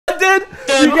did!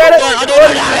 You get it? I don't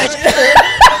know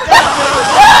damage!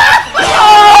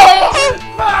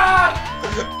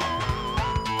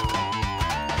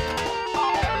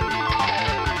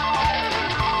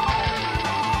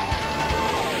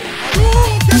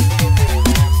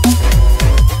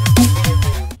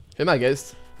 Who am I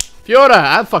against?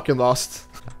 Fiora! I'm fucking lost.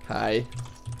 Hi.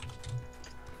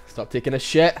 Stop taking a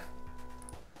shit.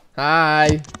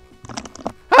 Hi.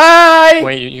 Hi!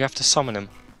 Wait, you have to summon him.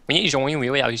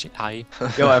 Hi.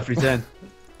 Go every 10.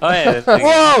 Oh yeah.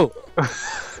 Whoa!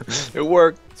 It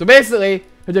worked. So basically,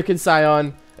 Hadouken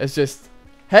Sion is just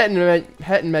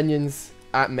hitting minions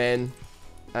at men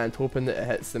and hoping that it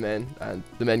hits the men and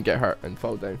the men get hurt and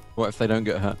fall down. What if they don't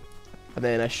get hurt? And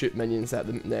then I shoot minions at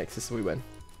the nexus so we win.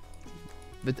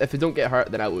 But if they don't get hurt,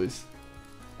 then I lose.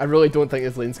 I really don't think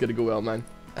this lane's gonna go well, man.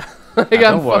 Like, I'm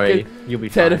don't worry, fucking you'll be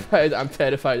fine. terrified. I'm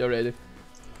terrified already.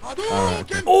 Alright,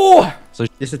 okay. Oh!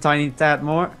 Just a tiny tad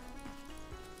more.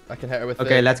 I can hit her with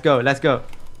Okay, the... let's go, let's go.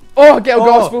 Oh, get a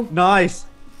gospel! Nice.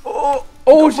 Oh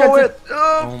Go shit! for it.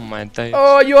 Oh my days.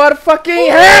 Oh, you are fucking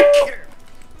heck!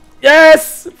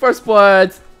 Yes! First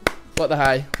blood! What the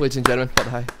high, ladies and gentlemen, what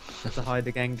the high. That's a hide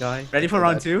again, guy. Ready for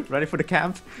round 2? Ready for the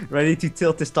camp? Ready to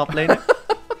tilt the top lane?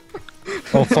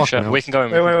 Oh fuck Sure, no. we can go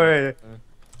in. Wait.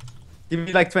 Give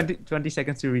me like 20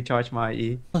 seconds to recharge my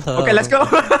E. Okay, let's go.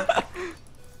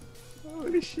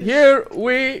 Holy shit. Here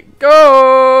we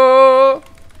go!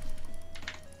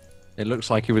 It looks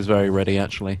like he was very ready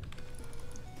actually.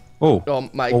 Oh. Oh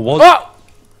my... Or was- Oh!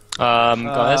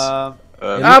 Guys.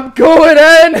 I'm going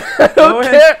in! I don't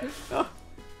care!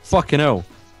 Fucking hell.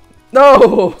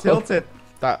 No! Tilt it.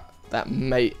 That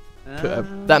might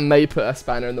put a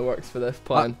spanner in the works for this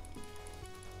plan.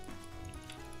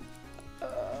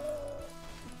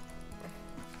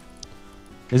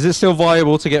 Is it still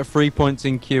viable to get 3 points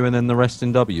in Q and then the rest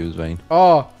in W as Vayne?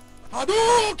 Oh!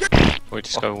 We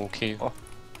just go all Q.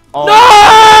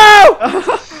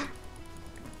 No!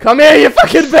 Come here, you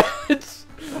fucking bitch!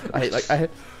 I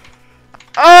hate.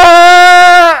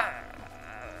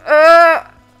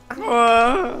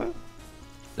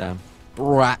 Damn.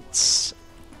 Rats.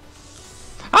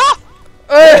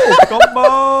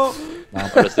 Combo.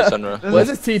 What is this, Sunra? What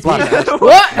is this TP?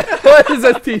 What? What is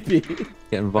this TP?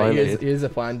 Getting Right, violated. here's the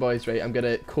plan, boys, right? I'm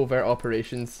gonna covert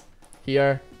operations.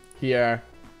 Here, here,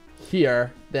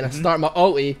 here. Then I start my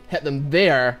ulti, hit them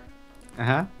there,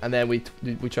 and then we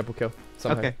triple kill.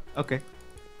 Somehow. Okay.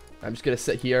 I'm just gonna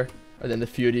sit here, and then the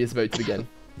Fury is about to begin.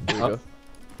 Here we go.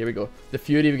 Here we go. The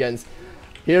Fury begins.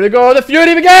 Here we go. The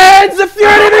Fury begins. The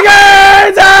Fury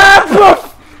begins. Ah, poof!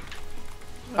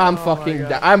 I'm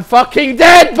fucking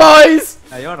dead, boys.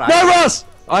 Hey, you're right. No, Ross!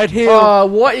 I'd heal. Oh,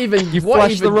 what even? You what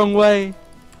flashed even? the wrong way.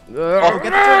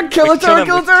 Kill it!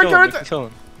 Kill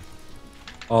him.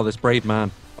 Oh, this brave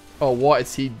man. Oh, what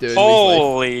is he doing?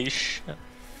 Holy shit.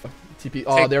 TP.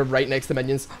 Oh, they're right next to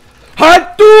minions.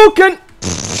 Hadouken!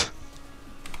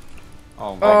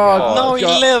 Oh my Oh, god. No, he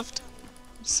God. lived.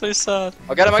 So sad.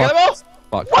 I got him,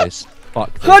 Fuck this.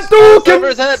 Fuck this. Hadouken! Over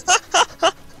his head.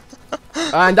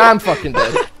 And I'm fucking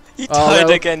dead. He died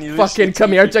well, again, you fucking lose.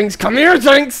 come here, Jinx. Come here,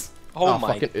 Jinx! Oh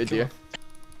my fucking idiot.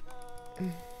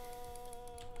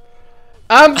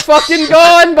 I'm fucking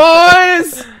gone,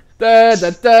 boys! Da da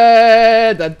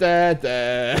da da da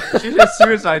da. She's a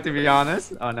suicide, to be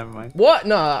honest. Oh, never mind. What?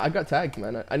 No, I got tagged,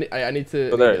 man. I need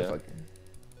to. Oh, there you go.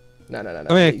 No.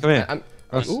 Come here.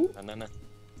 Ross. Ooh. No.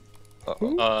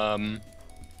 Uh-oh.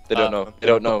 They don't know. They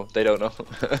don't know. They don't know.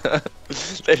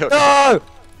 They don't know. No!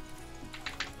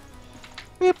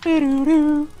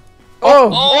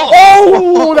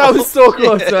 Oh, that was so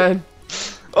close, man.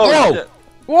 Oh, Whoa! shit.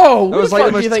 Whoa, That who was the like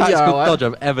fuck the do you most think you tactical are, lad? dodge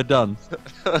I've ever done.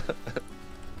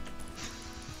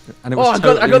 And it Oh, was I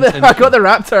got the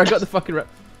raptor. I got the fucking raptor.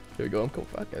 Here we go. I'm cool.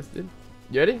 Fuck this, dude.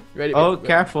 You ready? Ready? Oh, Wait.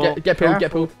 careful. Get pulled. Get Careful.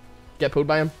 pulled. Get pulled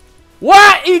by him.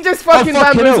 What? He just fucking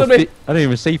bamboozled me. I didn't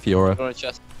even see Fiora. Go on,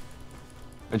 chest.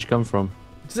 Where'd you come from?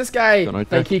 Does this guy Don't know,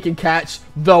 think he can catch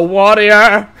the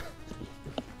warrior?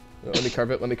 Let me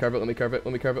curve it. Let me curve it. Let me curve it.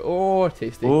 Let me curve it. Oh,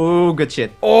 tasty. Oh, good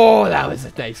shit. Oh, that was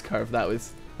a nice curve. That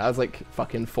was like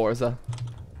fucking Forza.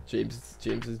 James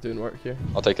is doing work here.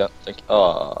 I'll take that. Thank you.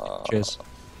 Oh. Cheers.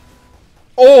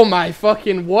 Oh my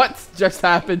fucking what just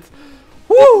happened?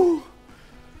 Woo!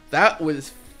 That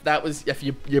was if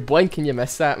you blink and you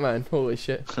miss that, man. Holy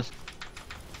shit.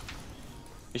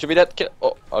 You should be dead.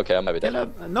 Oh, okay, I might be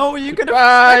dead. No, you could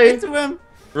Bye. have to him.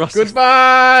 Ross.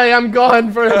 Goodbye. I'm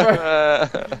gone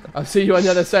forever. I'll see you on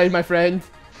the other side, my friend.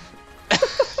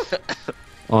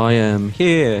 I am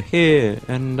here,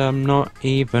 and I'm not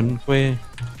even where.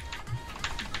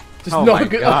 Just Oh knock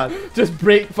my it God. Just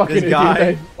break fucking This idiot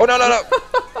guy. down. Oh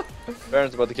no.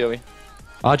 Baron's about to kill me.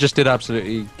 I just did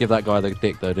absolutely give that guy the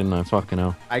dick though, didn't I? Fucking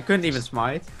hell. I couldn't even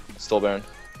smite. Stole Baron.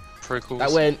 Pretty cool.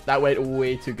 That went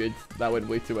way too good. That went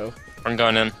way too well. I'm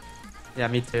going in. Yeah,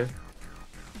 me too.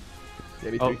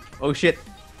 Yeah, me Oh, too. oh shit.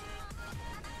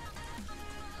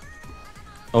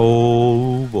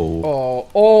 Oh, boy.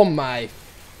 Oh my.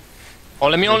 Oh,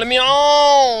 let me on, let me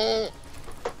on!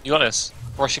 You got this.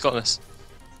 Ross, you got this.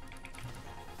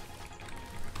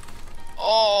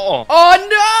 Oh! Oh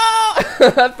no!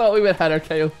 I thought we would have had our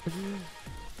kill. Let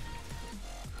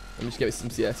me just get some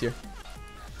CS here.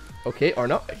 Okay, or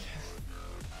not.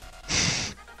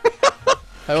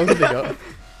 How long have they got?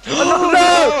 Oh,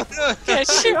 No! Yeah,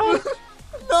 shit!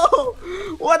 no!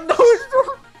 What? No!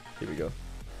 Here we go.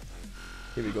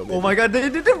 Here we go, baby. Oh my god,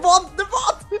 the bot! The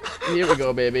bot! Here we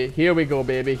go, baby. Here we go,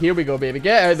 baby. Here we go, baby.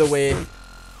 Get out of the way.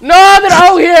 No, they're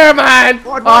all here, man!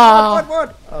 What?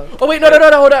 Oh, wait, no,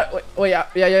 hold on. Wait,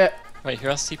 yeah. Wait, who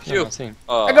else TP You. on our team?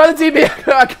 I got the TP.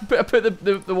 I put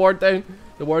the ward down.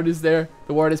 The ward is there.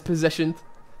 The ward is positioned.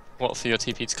 What, for your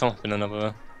TP to come up in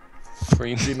another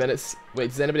 3 3 minutes. Wait,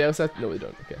 does anybody else have? No, they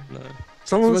don't. Okay. No.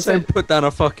 Someone Someone said put down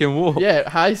a fucking wall. Yeah,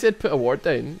 I said put a ward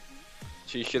down.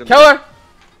 She should have. Kill her!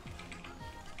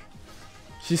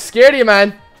 She's scared of you,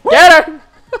 man. Get her!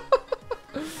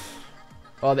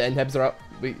 Oh, the inhibs are up.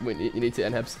 You need to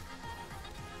inhibs.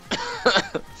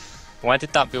 Why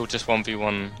did that build just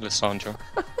 1v1 Lissandra?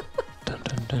 Dun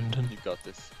dun dun dun. You got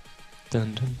this.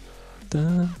 Dun dun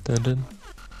dun dun dun.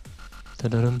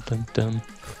 Dun dun dun dun.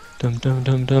 Dun dun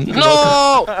dun dun.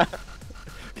 No!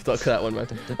 Good luck with that one, man.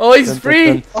 Oh, he's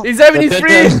free! He's having he's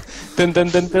free! Dun dun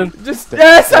dun dun. Just,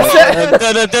 yes, that's it!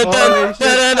 Dun dun dun dun.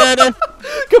 Dun dun dun.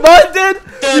 Come on, dude!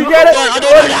 You get it!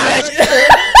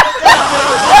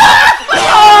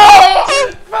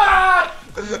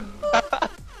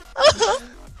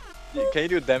 Can you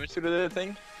do damage to the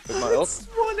thing? With my ult? It's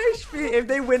 1 HP. If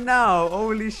they win now,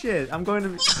 holy shit. I'm going to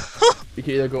be... We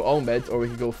could either go all mid, or we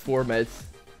could go 4 mid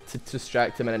to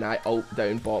distract him, and then I ult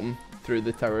down bottom through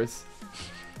the towers,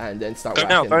 and then start Go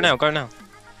now, whacking go them. now, go now.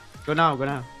 Go now, go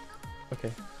now.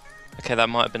 Okay. Okay, that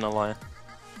might have been a liar.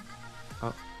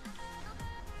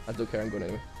 I don't care, I'm going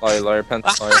anyway. Liar,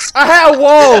 pants, liar. I hit a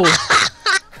wall!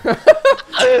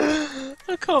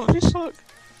 I can't be fucked.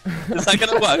 Is that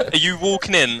gonna work? Are you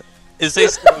walking in? Is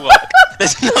this gonna work?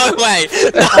 There's no way!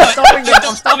 No, I'm stopping them,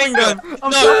 I'm stopping them!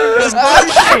 I'm no, stopping there's no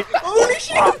way! Holy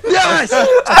shit! Yes!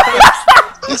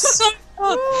 It's so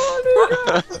fun!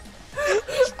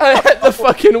 I hit the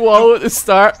fucking wall at the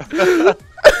start.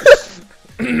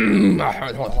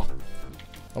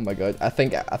 Oh my god, I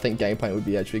think Gangplank would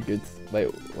be actually good,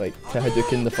 like to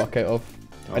Hadouken the fuck out of.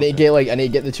 I need to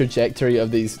get the trajectory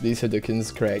of these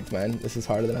Hadoukens correct, man. This is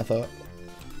harder than I thought.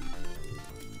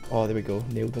 Oh, there we go,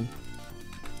 nailed them.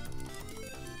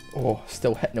 Oh,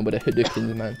 still hitting him with a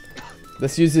Hadouken, man.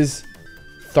 This uses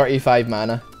 35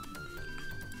 mana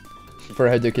for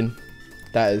a Hadouken.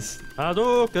 That is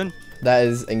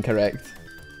incorrect.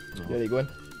 No. There you go.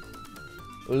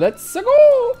 Let's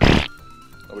go!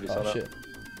 Nobody saw Oh that. shit.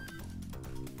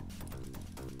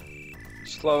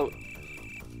 Slow.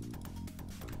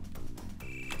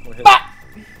 We're hit.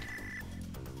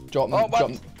 Drop me, Oh, what? drop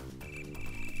me.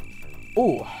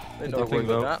 Oh, They I know think we're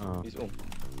though. that. Oh. He's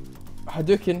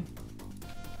Hadouken.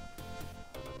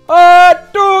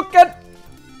 Hadouken!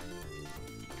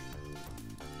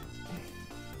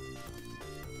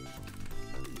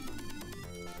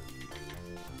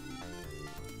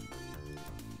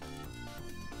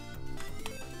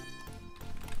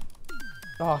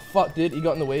 Oh fuck, dude, he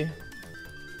got in the way.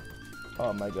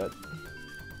 Oh my god.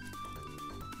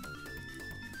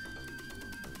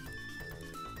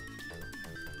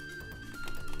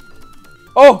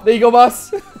 Oh, there you go,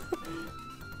 boss. I'm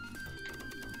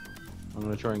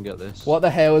gonna try and get this. What the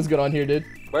hell is going on here, dude?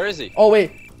 Where is he? Oh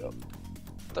wait. What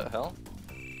the hell?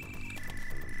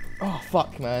 Oh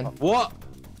fuck, man. What?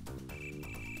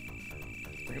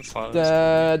 Bring fire.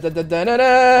 Da, da, da, da, da,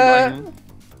 da.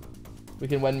 We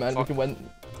can win, man. Fuck. We can win.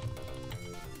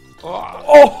 Oh!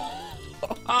 Oh!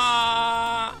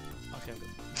 Ah! Okay, I'm good.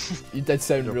 You did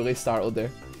sound really startled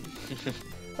there.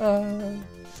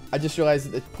 I just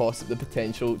realised that the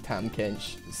potential Tam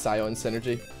Kench Sion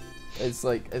synergy is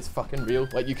like it's fucking real.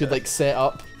 Like you could like set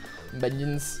up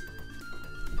minions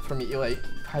for me to like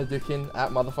Hadouken at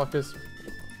motherfuckers.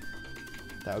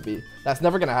 That's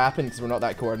never gonna happen because we're not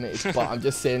that coordinated. But I'm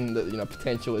just saying that, you know,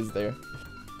 potential is there.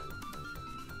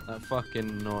 That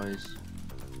fucking noise.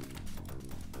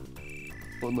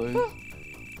 What noise?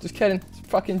 Just kidding. It's a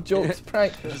fucking joke. It's a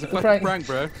prank. It's a fucking prank,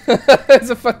 bro. It's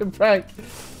a fucking prank.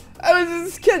 I was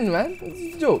just kidding, man.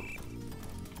 It's a joke.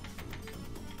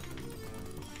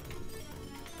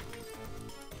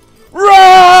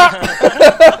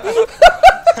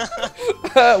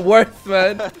 Worth,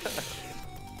 man.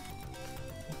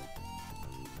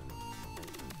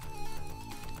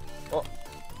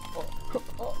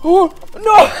 Oh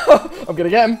no! I'm gonna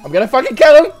get him. I'm gonna fucking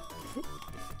kill him.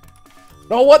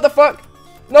 No, what the fuck?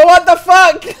 No, what the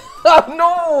fuck? Oh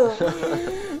no!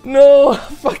 No,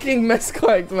 fucking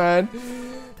misclicked, man.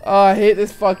 Oh, I hate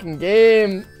this fucking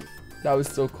game. That was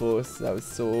so close. That was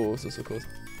so close.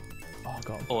 Oh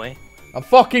god. Boy. I'm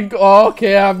fucking. Oh,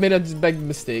 okay, I've made a big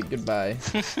mistake. Goodbye.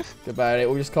 Goodbye. Right,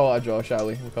 we'll just call it a draw, shall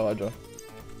we? We'll call it a draw.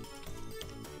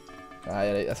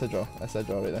 Right, that's a draw. That's a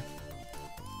draw right there.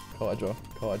 Call it a draw.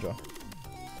 Call it a draw.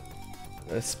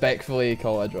 Respectfully,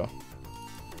 call it a draw.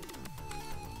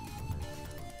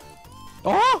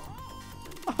 Oh!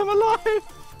 I'm alive!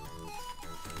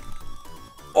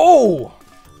 Oh!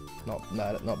 Not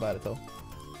bad at all.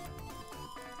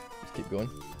 Just keep going.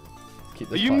 Keep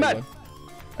this Are you party mad? going.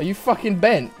 Are you fucking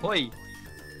bent? Oi!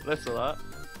 Listen to that.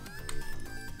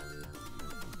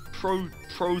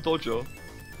 Pro dodger.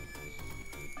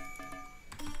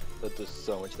 That does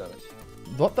so much damage.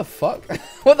 What the fuck?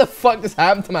 What the fuck just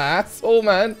happened to my asshole,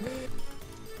 man?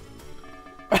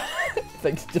 Do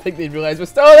you think they realise we're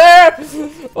still there?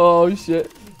 Oh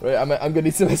shit. Right, I'm gonna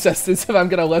need some assistance if I'm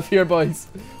gonna live here, boys.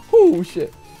 Oh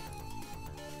shit.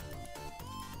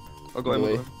 I got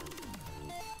him.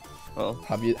 Oh.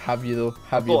 Have you though?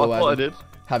 I thought I did.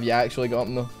 Have you actually got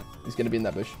him though? He's gonna be in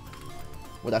that bush.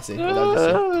 What'd I say? What did I just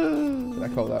say? Did I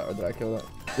call that or did I kill that?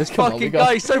 This Come on, fucking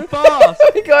guy's so fast!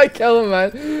 We gotta kill him,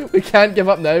 man. We can't give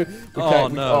up now. We Oh,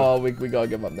 can't, no. we gotta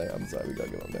give up now. I'm sorry, we gotta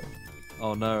give up now.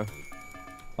 Oh no.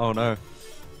 Oh no.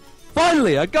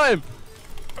 Finally, I got him!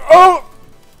 Oh!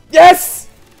 Yes!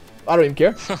 I don't even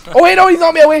care. Oh wait, no, he's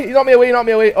not me away. He's not me away. He's not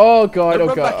me away. Oh god. Don't Oh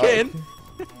run god. back in.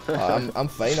 I'm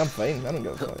fine. I'm fine. I don't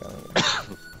give a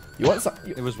fuck. You want some?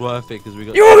 It was worth it because we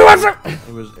got. You want some?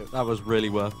 That was really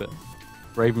worth it.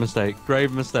 Grave mistake.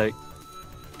 Grave mistake.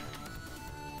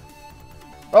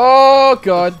 Oh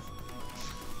god.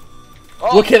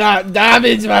 Oh. Look at that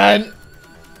damage, man.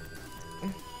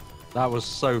 That was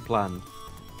so planned.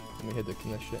 Let me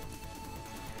Hadouken this shit.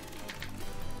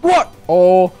 What?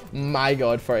 Oh my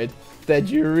god, Fred. Did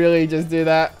you really just do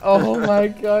that? Oh my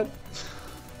god.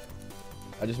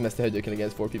 I just missed the Hadouken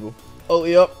against 4 people.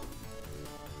 Ulti up.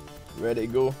 Ready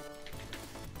to go.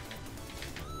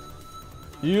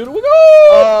 Here we go!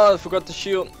 Oh, I forgot the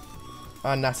shield.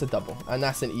 And that's a double. And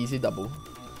that's an easy double.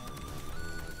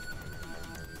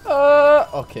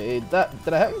 Okay. Did I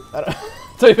hit him? I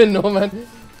don't even know, man.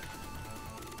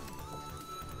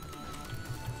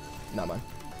 Nah, man.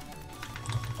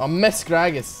 I missed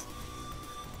Gragas.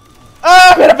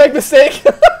 Ah, I made a big mistake!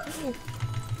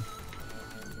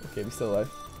 Okay, we're still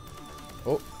alive.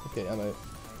 Oh, okay, I'm out.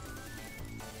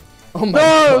 Oh my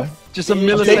god. Just a Taking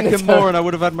the millisecond turret. more and I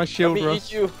would have had my shield, Let me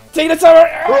Ross. eat you. Take the tower!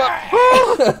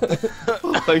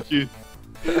 Thank you.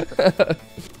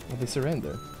 Well, they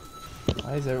surrender.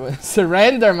 Why is everyone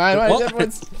surrender, man? Why is What?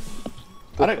 everyone?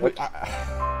 I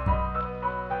don't.